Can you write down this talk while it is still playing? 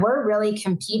we're really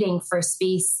competing for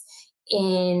space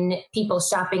in people's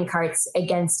shopping carts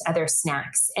against other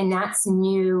snacks. And that's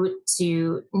new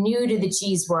to the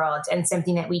cheese world and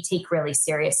something that we take really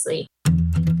seriously.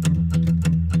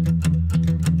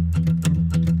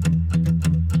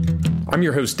 I'm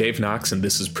your host, Dave Knox, and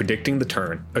this is Predicting the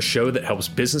Turn, a show that helps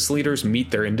business leaders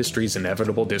meet their industry's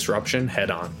inevitable disruption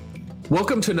head on.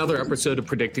 Welcome to another episode of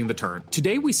Predicting the Turn.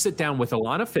 Today we sit down with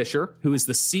Alana Fisher, who is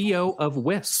the CEO of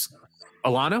Wisps.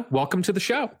 Alana, welcome to the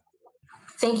show.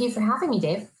 Thank you for having me,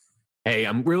 Dave. Hey,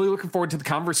 I'm really looking forward to the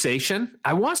conversation.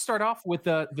 I want to start off with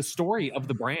the story of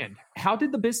the brand. How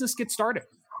did the business get started?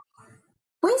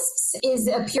 Wisps is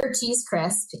a pure cheese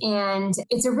crisp, and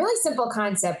it's a really simple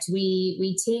concept.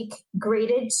 We take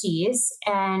grated cheese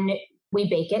and we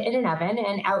bake it in an oven,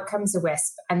 and out comes a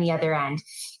wisp on the other end.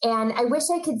 And I wish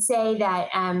I could say that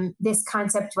this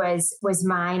concept was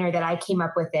mine or that I came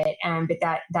up with it, but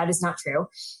that is not true.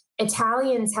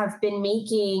 Italians have been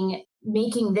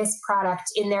making this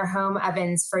product in their home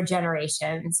ovens for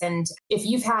generations. And if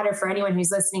you've had, or for anyone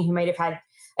who's listening who might have had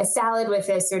a salad with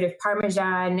a sort of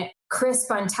Parmesan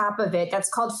crisp on top of it, that's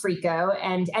called frico.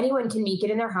 And anyone can make it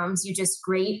in their homes. You just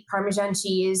grate Parmesan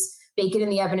cheese, bake it in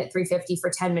the oven at 350 for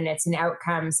 10 minutes, and out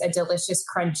comes a delicious,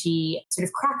 crunchy sort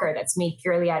of cracker that's made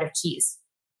purely out of cheese.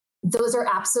 Those are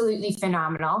absolutely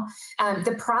phenomenal.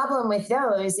 The problem with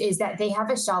those is that they have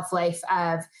a shelf life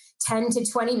of 10 to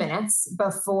 20 minutes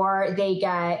before they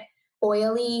get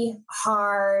oily,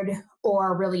 hard,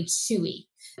 or really chewy.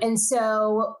 And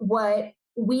so what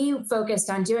I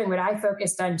focused on doing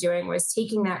was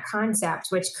taking that concept,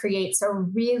 which creates a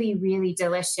really, really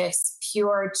delicious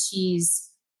pure cheese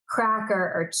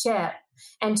cracker or chip,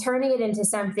 and turning it into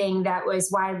something that was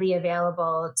widely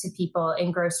available to people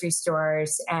in grocery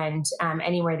stores and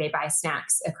anywhere they buy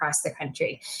snacks across the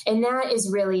country. And that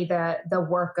is really the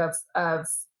work of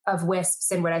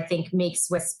Wisps, and what I think makes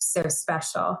Wisps so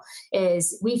special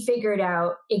is we figured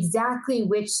out exactly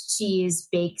which cheese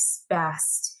bakes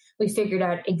best. We figured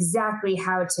out exactly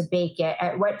how to bake it,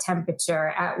 at what temperature,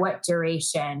 at what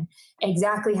duration,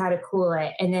 exactly how to cool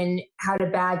it, and then how to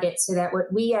bag it so that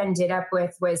what we ended up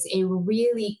with was a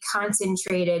really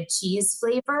concentrated cheese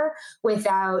flavor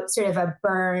without sort of a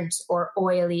burnt or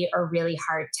oily or really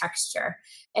hard texture.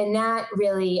 And that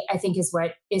really, I think, is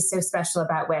what is so special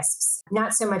about Wisps.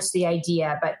 Not so much the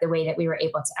idea, but the way that we were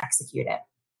able to execute it.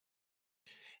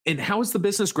 And how has the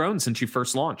business grown since you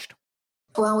first launched?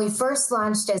 Well, we first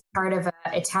launched as part of an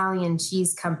Italian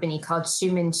cheese company called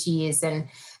Schumann Cheese. And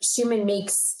Schumann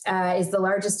is the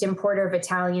largest importer of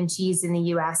Italian cheese in the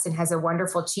U.S. and has a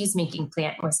wonderful cheese making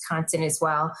plant in Wisconsin as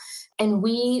well. And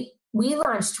we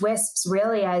launched Wisps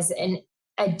really as an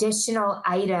additional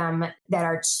item that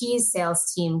our cheese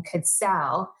sales team could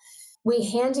sell. We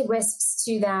handed Wisps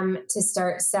to them to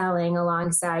start selling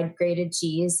alongside grated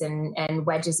cheese and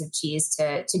wedges of cheese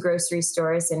to grocery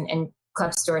stores and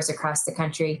club stores across the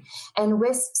country. And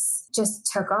Wisps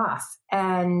just took off.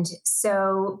 And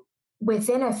so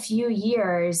within a few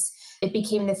years, it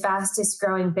became the fastest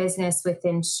growing business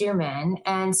within Schumann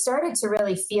and started to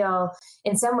really feel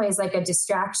in some ways like a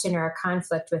distraction or a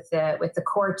conflict with the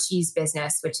core cheese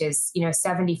business, which is,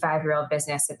 75-year-old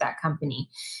business at that company.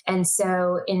 And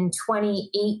so in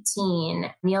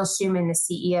 2018, Neil Schumann, the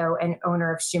CEO and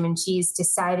owner of Schumann Cheese,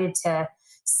 decided to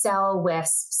sell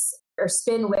Wisps or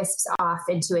spin Wisps off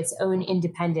into its own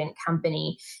independent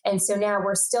company. And so now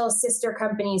we're still sister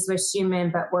companies with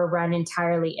Schumann, but we're run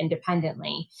entirely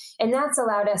independently. And that's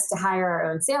allowed us to hire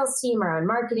our own sales team, our own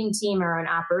marketing team, our own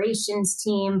operations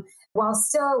team, while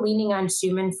still leaning on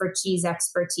Schumann for cheese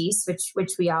expertise,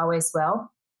 which we always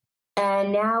will.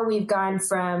 And now we've gone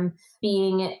from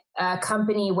being a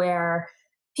company where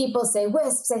people say,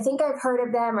 Wisps, I think I've heard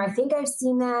of them, or I think I've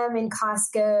seen them in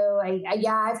Costco.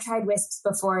 I've tried Wisps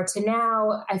before, to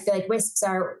now I feel like Wisps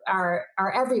are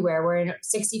everywhere. We're in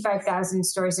 65,000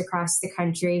 stores across the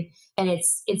country. And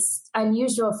it's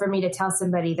unusual for me to tell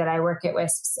somebody that I work at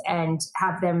Wisps and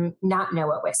have them not know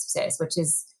what Wisps is, which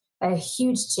is a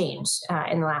huge change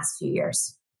in the last few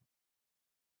years.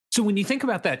 So when you think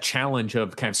about that challenge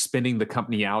of kind of spinning the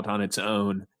company out on its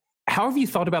own, how have you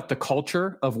thought about the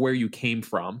culture of where you came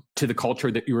from to the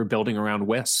culture that you were building around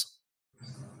Wisps?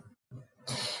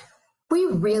 We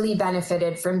really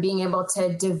benefited from being able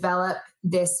to develop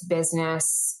this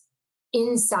business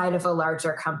inside of a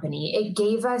larger company. It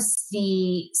gave us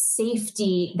the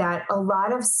safety that a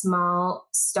lot of small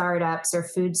startups or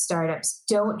food startups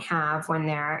don't have when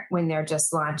they're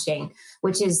just launching,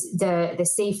 which is the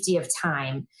safety of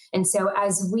time. And so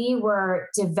as we were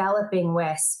developing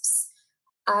Wisps,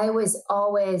 I was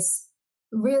always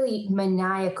really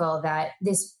maniacal that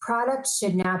this product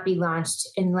should not be launched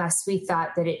unless we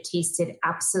thought that it tasted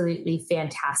absolutely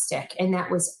fantastic. And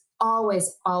that was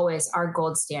always, always our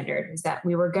gold standard, is that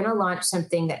we were going to launch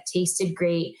something that tasted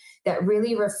great, that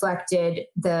really reflected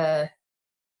the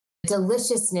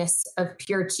deliciousness of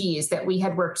pure cheese that we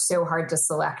had worked so hard to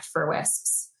select for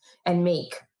Wisps and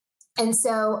make. And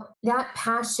so that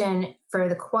passion for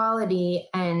the quality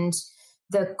and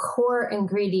the core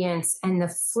ingredients and the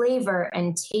flavor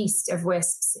and taste of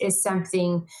Wisps is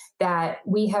something that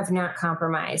we have not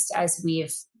compromised as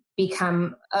we've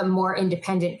become a more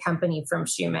independent company from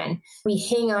Schumann. We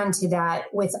hang on to that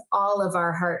with all of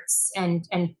our hearts and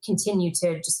continue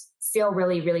to just feel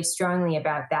really, really strongly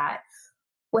about that.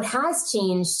 What has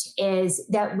changed is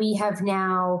that we have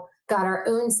now got our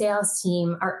own sales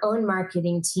team, our own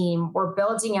marketing team. We're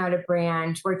building out a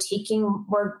brand.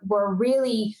 We're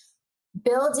really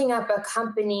building up a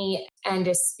company and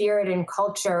a spirit and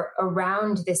culture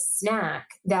around this snack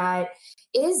that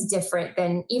is different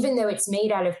than, even though it's made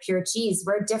out of pure cheese,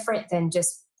 we're different than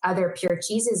just other pure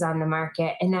cheeses on the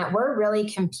market, and that we're really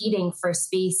competing for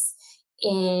space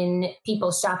in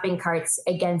people's shopping carts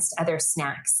against other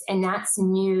snacks. And that's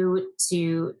new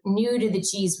to the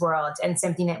cheese world and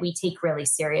something that we take really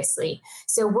seriously.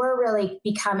 So we're really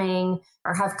becoming,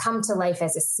 or have come to life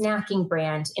as a snacking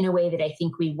brand in a way that I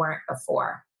think we weren't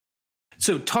before.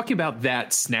 So talking about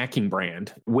that snacking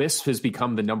brand, Wisp has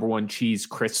become the number one cheese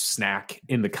crisp snack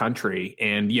in the country,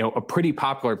 and, you know, a pretty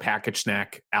popular packaged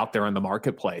snack out there on the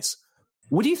marketplace.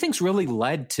 What do you think's really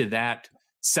led to that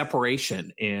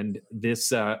separation and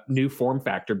this new form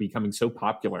factor becoming so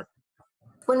popular?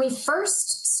 When we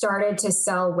first started to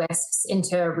sell Wisps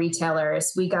into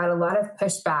retailers, we got a lot of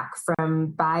pushback from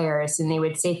buyers, and they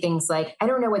would say things like, I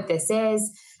don't know what this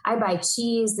is. I buy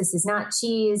cheese. This is not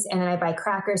cheese. And then I buy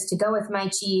crackers to go with my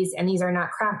cheese, and these are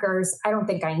not crackers. I don't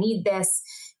think I need this.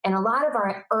 And a lot of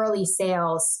our early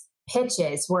sales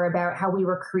pitches were about how we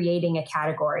were creating a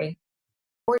category.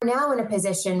 We're now in a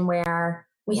position where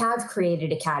we have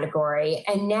created a category,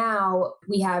 and now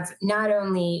we have not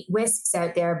only Wisps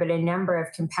out there, but a number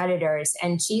of competitors,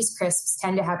 and cheese crisps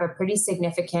tend to have a pretty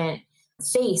significant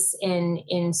face in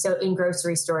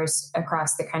grocery stores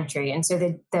across the country. And so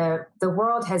the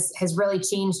world has really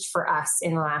changed for us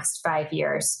in the last 5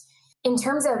 years. In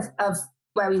terms of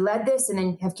why we led this and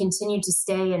then have continued to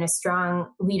stay in a strong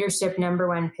leadership number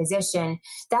one position,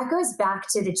 that goes back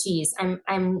to the cheese.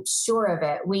 I'm sure of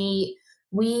it.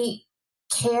 We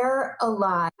care a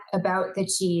lot about the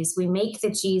cheese. We make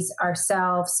the cheese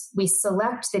ourselves. We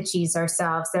select the cheese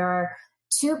ourselves. There are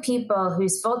two people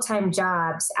whose full-time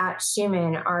jobs at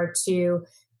Schumann are to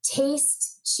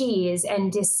taste cheese and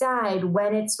decide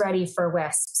when it's ready for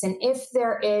Wisps. And if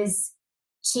there is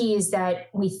cheese that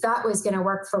we thought was going to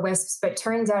work for Wisps, but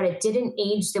turns out it didn't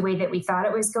age the way that we thought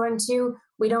it was going to,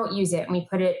 we don't use it and we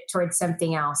put it towards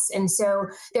something else. And so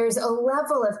there's a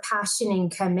level of passion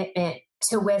and commitment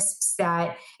to Wisps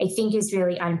that I think is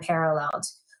really unparalleled.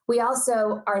 We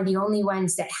also are the only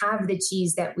ones that have the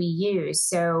cheese that we use.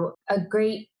 So a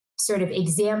great sort of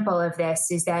example of this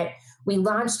is that we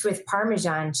launched with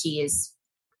Parmesan cheese.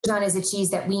 Parmesan is a cheese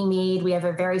that we made. We have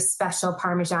a very special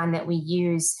Parmesan that we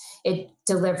use. It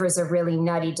delivers a really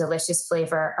nutty, delicious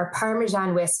flavor. Our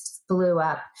Parmesan Wisps blew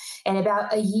up. And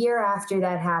about a year after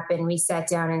that happened, we sat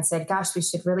down and said, gosh, we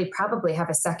should really probably have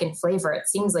a second flavor. It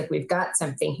seems like we've got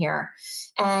something here.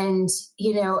 And,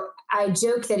 you know, I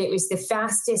joke that it was the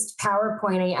fastest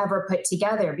PowerPoint I ever put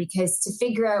together, because to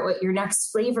figure out what your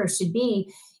next flavor should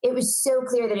be, it was so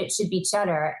clear that it should be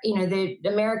cheddar. You know, the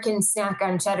American snack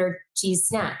on cheddar cheese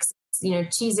snacks, you know,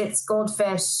 Cheez-Its,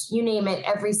 Goldfish, you name it,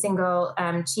 every single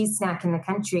cheese snack in the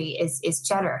country is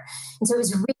cheddar. And so it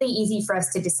was really easy for us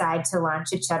to decide to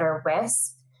launch a cheddar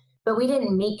Wisp, but we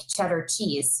didn't make cheddar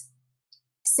cheese.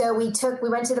 So we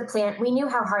went to the plant. We knew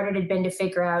how hard it had been to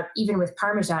figure out, even with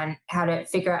Parmesan, how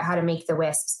to make the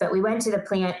Wisps. But we went to the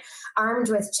plant armed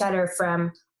with cheddar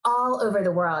from all over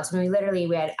the world. I mean,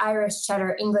 we had Irish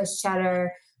cheddar, English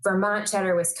cheddar, Vermont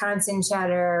cheddar, Wisconsin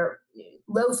cheddar,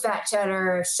 low-fat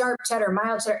cheddar, sharp cheddar,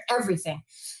 mild cheddar, everything.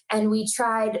 And we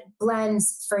tried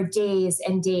blends for days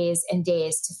and days and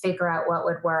days to figure out what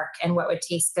would work and what would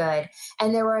taste good.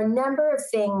 And there were a number of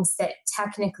things that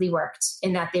technically worked,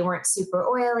 in that they weren't super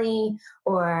oily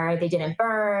or they didn't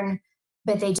burn,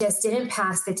 but they just didn't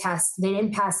pass the test. They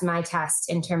didn't pass my test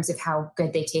in terms of how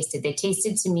good they tasted. They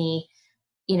tasted to me,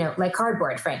 you know, like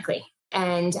cardboard, frankly.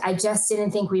 And I just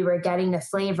didn't think we were getting the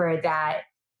flavor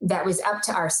that was up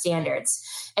to our standards.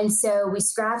 And so we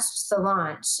scratched the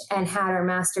launch and had our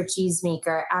master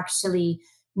cheesemaker actually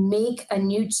make a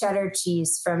new cheddar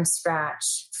cheese from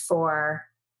scratch for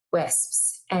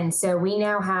wisps. And so we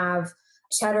now have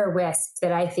cheddar wisp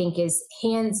that I think is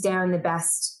hands down the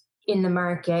best in the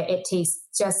market. It tastes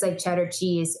just like cheddar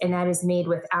cheese, and that is made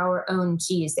with our own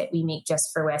cheese that we make just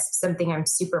for wisp, something I'm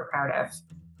super proud of.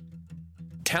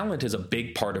 Talent is a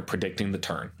big part of predicting the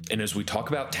turn. And as we talk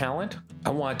about talent, I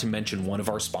wanted to mention one of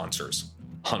our sponsors,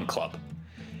 Hunt Club.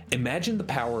 Imagine the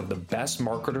power of the best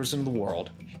marketers in the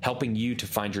world helping you to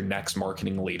find your next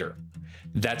marketing leader.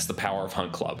 That's the power of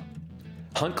Hunt Club.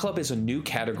 Hunt Club is a new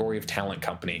category of talent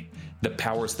company that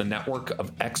powers the network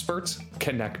of experts,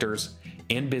 connectors,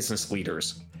 and business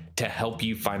leaders to help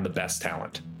you find the best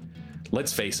talent.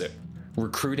 Let's face it,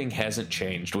 recruiting hasn't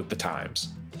changed with the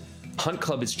times. Hunt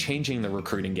Club is changing the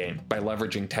recruiting game by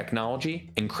leveraging technology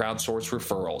and crowdsource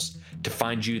referrals to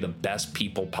find you the best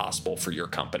people possible for your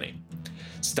company.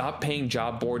 Stop paying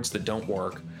job boards that don't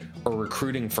work or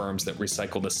recruiting firms that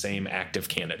recycle the same active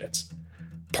candidates.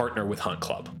 Partner with Hunt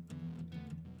Club.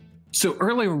 So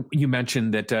earlier you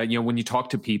mentioned that when you talk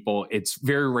to people, it's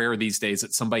very rare these days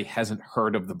that somebody hasn't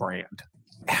heard of the brand.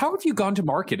 How have you gone to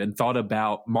market and thought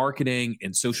about marketing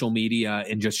and social media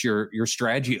and just your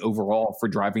strategy overall for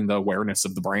driving the awareness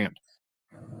of the brand?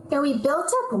 Yeah, we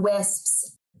built up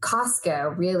Wisps,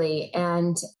 Costco, really.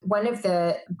 And one of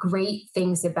the great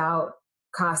things about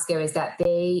Costco is that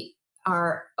they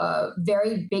are a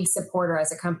very big supporter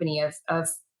as a company of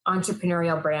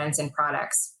entrepreneurial brands and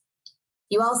products.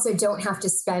 You also don't have to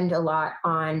spend a lot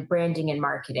on branding and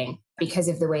marketing because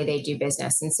of the way they do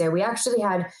business. And so we actually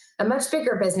had a much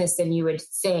bigger business than you would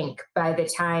think by the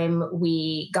time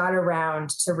we got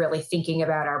around to really thinking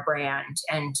about our brand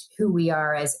and who we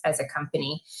are as a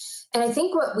company. And I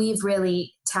think what we've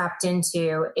really tapped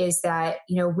into is that,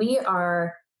 we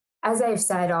are, as I've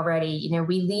said already,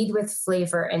 we lead with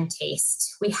flavor and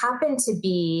taste. We happen to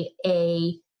be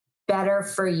a better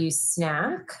for you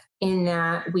snack in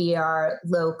that we are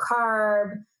low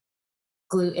carb,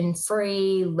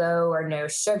 gluten-free, low or no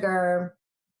sugar,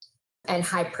 and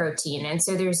high protein. And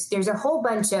so there's a whole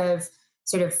bunch of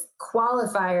sort of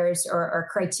qualifiers or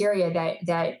criteria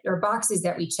that or boxes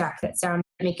that we check that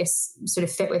make us sort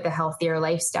of fit with a healthier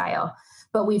lifestyle.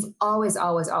 But we've always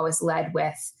led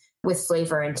with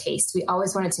flavor and taste. We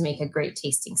always wanted to make a great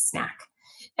tasting snack.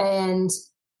 And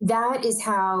that is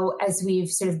how, as we've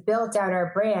sort of built out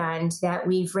our brand, that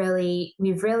we've really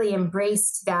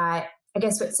embraced that, I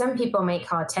guess what some people might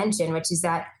call attention, which is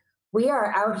that we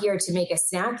are out here to make a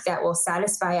snack that will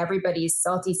satisfy everybody's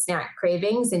salty snack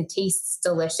cravings and tastes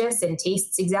delicious and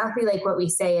tastes exactly like what we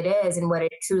say it is and what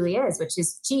it truly is, which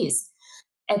is cheese.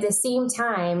 At the same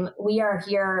time, we are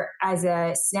here as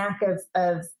a snack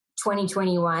of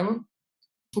 2021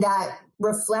 that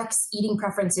reflects eating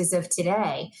preferences of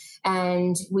today.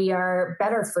 And we are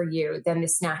better for you than the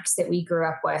snacks that we grew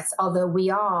up with, although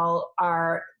we all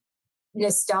are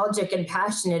nostalgic and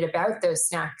passionate about those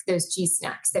cheese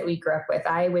snacks that we grew up with.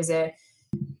 I was a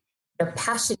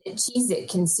passionate Cheez-It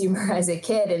consumer as a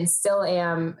kid and still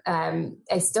am.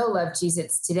 I still love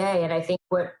Cheez-Its today. And I think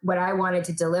what I wanted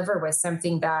to deliver was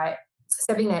something that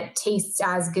tastes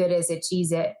as good as a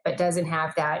Cheez-It, but doesn't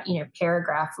have that,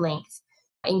 paragraph length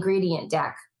ingredient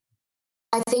deck.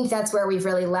 I think that's where we've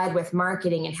really led with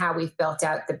marketing and how we've built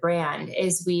out the brand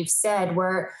is we've said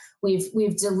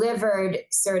we've delivered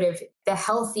sort of the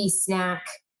healthy snack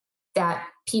that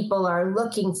people are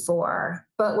looking for,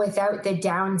 but without the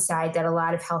downside that a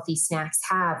lot of healthy snacks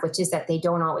have, which is that they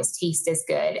don't always taste as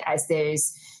good as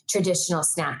those traditional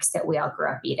snacks that we all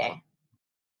grew up eating.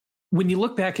 When you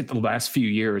look back at the last few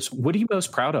years, what are you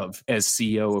most proud of as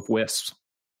CEO of Wisps?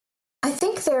 I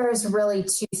think there's really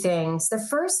two things. The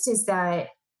first is that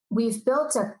we've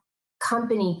built a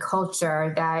company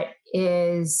culture that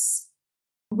is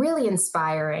really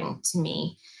inspiring to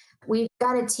me. We've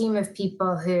got a team of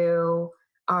people who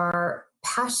are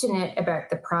passionate about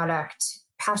the product,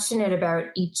 passionate about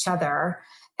each other.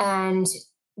 And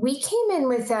we came in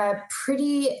with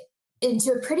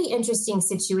into a pretty interesting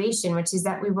situation, which is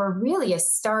that we were really a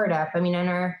startup. I mean, on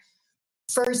our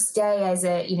first day as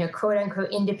a, quote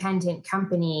unquote, independent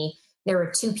company, there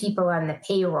were 2 people on the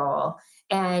payroll.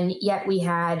 And yet we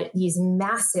had these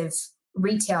massive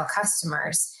retail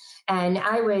customers. And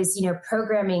I was,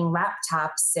 programming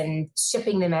laptops and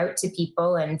shipping them out to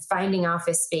people and finding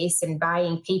office space and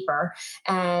buying paper.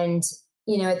 And,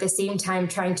 at the same time,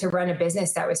 trying to run a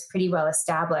business that was pretty well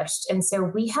established. And so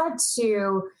we had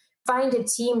to find a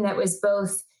team that was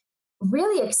both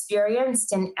really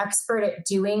experienced and expert at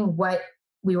doing what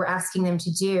we were asking them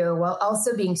to do, while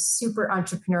also being super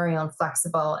entrepreneurial and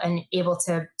flexible and able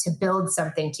to build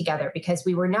something together, because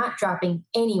we were not dropping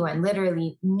anyone,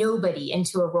 literally nobody,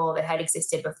 into a role that had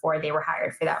existed before they were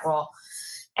hired for that role.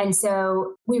 And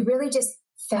so we really just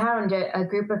found a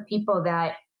group of people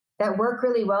that work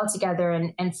really well together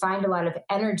and find a lot of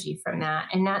energy from that.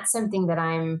 And that's something that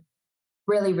I'm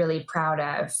really, really proud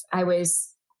of. I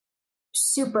was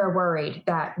super worried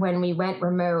that when we went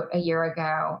remote a year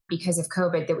ago because of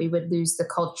COVID, that we would lose the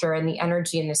culture and the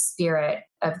energy and the spirit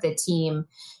of the team.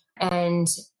 And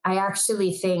I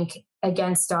actually think,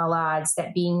 against all odds,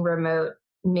 that being remote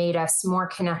made us more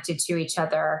connected to each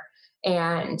other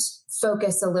and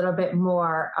focus a little bit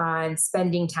more on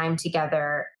spending time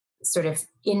together sort of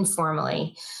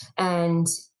informally. And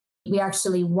we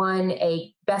actually won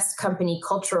a Best Company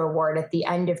Culture Award at the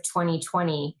end of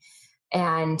 2020.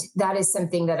 And that is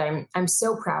something that I'm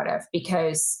so proud of,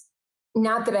 because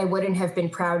not that I wouldn't have been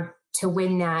proud to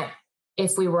win that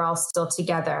if we were all still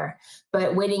together,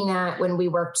 but winning that when we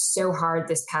worked so hard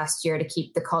this past year to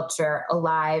keep the culture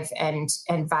alive and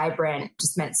vibrant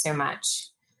just meant so much.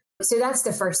 So that's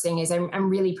the first thing, is I'm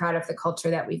really proud of the culture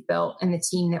that we've built and the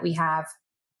team that we have.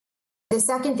 The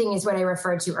second thing is what I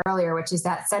referred to earlier, which is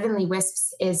that suddenly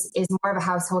Wisps is more of a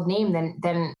household name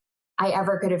than I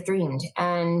ever could have dreamed.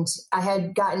 And I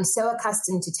had gotten so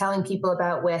accustomed to telling people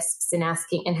about Wisps and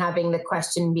asking and having the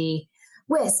question be,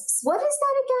 Wisps, what is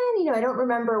that again? I don't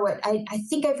remember what, I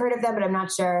think I've heard of them, but I'm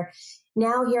not sure.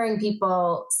 Now hearing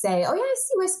people say, oh yeah, I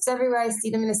see Wisps everywhere. I see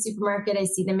them in the supermarket. I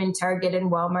see them in Target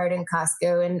and Walmart and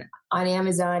Costco and on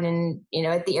Amazon and,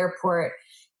 at the airport.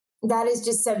 That is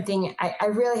just something I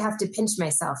really have to pinch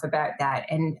myself about that.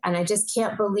 And I just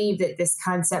can't believe that this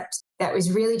concept that was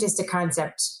really just a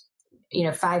concept,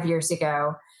 5 years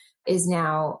ago, is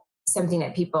now something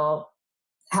that people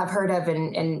have heard of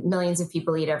and millions of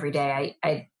people eat every day.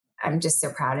 I'm just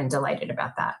so proud and delighted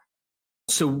about that.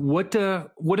 So what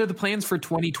are the plans for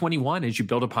 2021 as you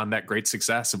build upon that great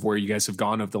success of where you guys have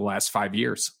gone over the last 5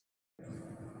 years?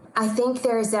 I think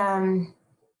there's a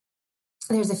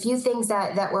few things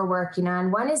that we're working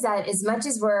on. One is that as much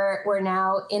as we're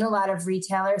now in a lot of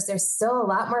retailers, there's still a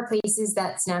lot more places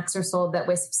that snacks are sold that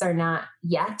Wisps are not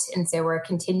yet. And so we're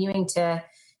continuing to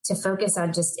focus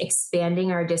on just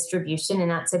expanding our distribution. And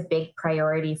that's a big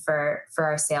priority for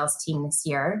our sales team this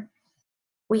year.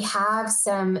 We have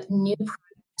some new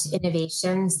product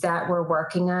innovations that we're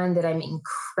working on that I'm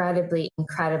incredibly,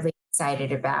 incredibly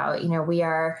excited about. We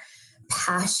are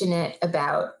passionate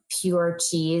about pure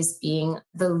cheese being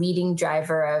the leading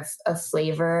driver of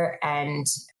flavor. And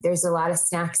there's a lot of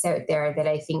snacks out there that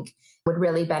I think would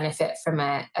really benefit from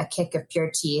a kick of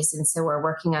pure cheese. And so we're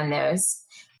working on those.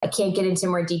 I can't get into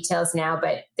more details now,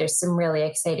 but there's some really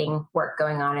exciting work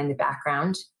going on in the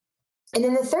background. And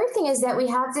then the third thing is that we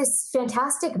have this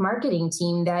fantastic marketing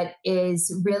team that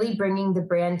is really bringing the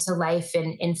brand to life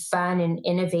in fun and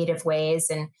innovative ways.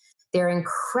 And they're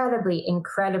incredibly,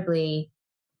 incredibly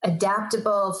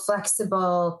adaptable,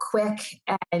 flexible, quick,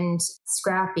 and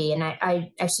scrappy. And I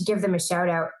should give them a shout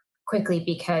out quickly,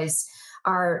 because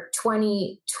our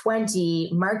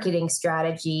 2020 marketing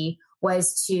strategy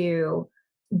was to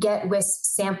get Wisp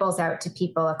samples out to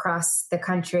people across the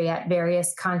country at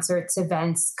various concerts,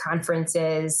 events,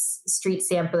 conferences, street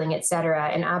sampling, et cetera.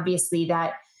 And obviously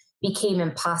that became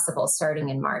impossible starting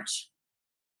in March.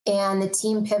 And the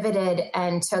team pivoted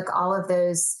and took all of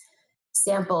those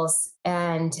samples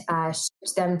and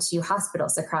shipped them to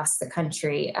hospitals across the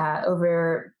country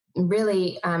over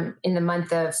really in the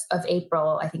month of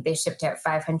April. I think they shipped out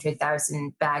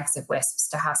 500,000 bags of Wisps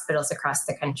to hospitals across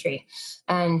the country.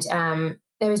 And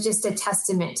it was just a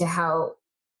testament to how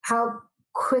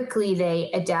quickly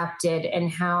they adapted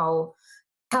and how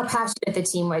passionate the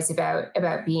team was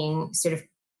about being sort of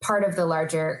part of the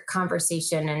larger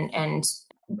conversation and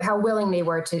how willing they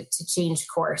were to change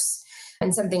course.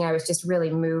 And something I was just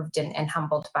really moved and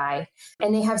humbled by.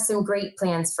 And they have some great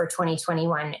plans for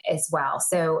 2021 as well.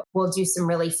 So we'll do some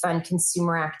really fun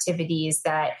consumer activities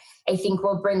that I think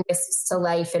will bring Wisps to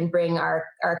life and bring our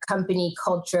company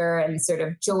culture and sort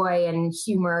of joy and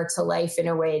humor to life in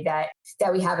a way that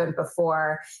we haven't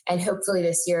before. And hopefully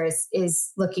this year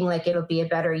is looking like it'll be a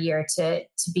better year to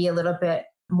be a little bit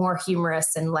more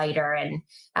humorous and lighter. And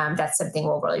that's something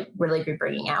we'll really be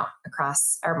bringing out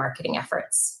across our marketing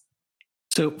efforts.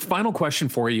 So final question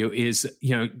for you is,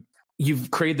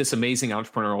 you've created this amazing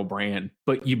entrepreneurial brand,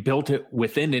 but you built it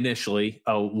within initially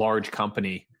a large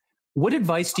company. What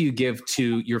advice do you give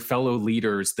to your fellow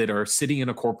leaders that are sitting in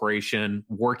a corporation,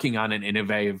 working on an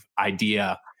innovative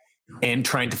idea and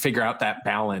trying to figure out that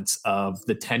balance of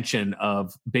the tension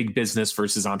of big business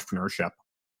versus entrepreneurship?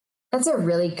 That's a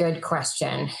really good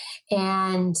question.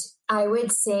 And I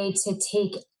would say to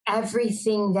take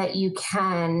everything that you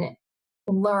can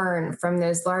learn from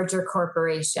those larger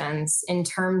corporations in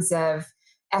terms of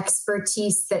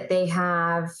expertise that they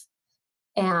have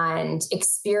and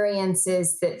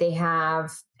experiences that they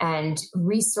have and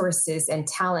resources and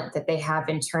talent that they have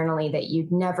internally that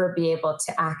you'd never be able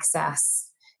to access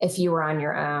if you were on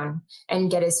your own, and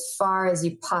get as far as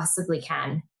you possibly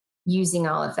can using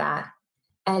all of that.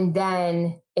 And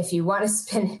then if you want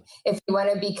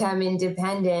to become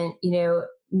independent,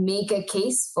 make a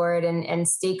case for it and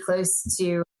stay close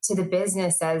to the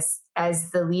business as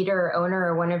the leader or owner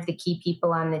or one of the key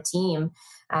people on the team.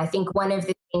 I think one of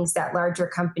the things that larger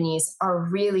companies are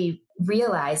really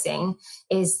realizing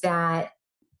is that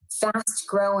fast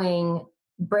growing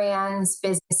brands,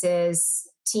 businesses,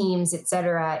 teams, et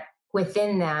cetera,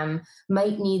 within them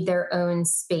might need their own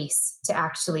space to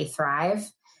actually thrive.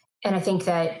 And I think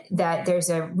that there's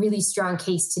a really strong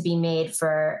case to be made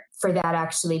for that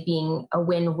actually being a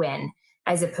win-win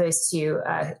as opposed to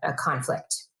a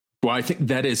conflict. Well, I think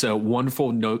that is a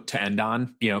wonderful note to end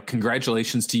on.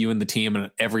 Congratulations to you and the team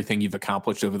and everything you've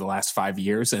accomplished over the last 5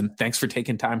 years. And thanks for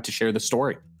taking time to share the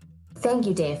story. Thank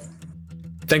you, Dave.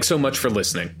 Thanks so much for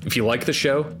listening. If you like the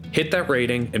show, hit that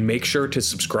rating and make sure to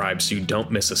subscribe so you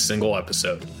don't miss a single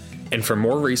episode. And for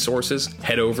more resources,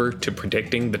 head over to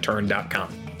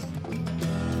predictingtheturn.com.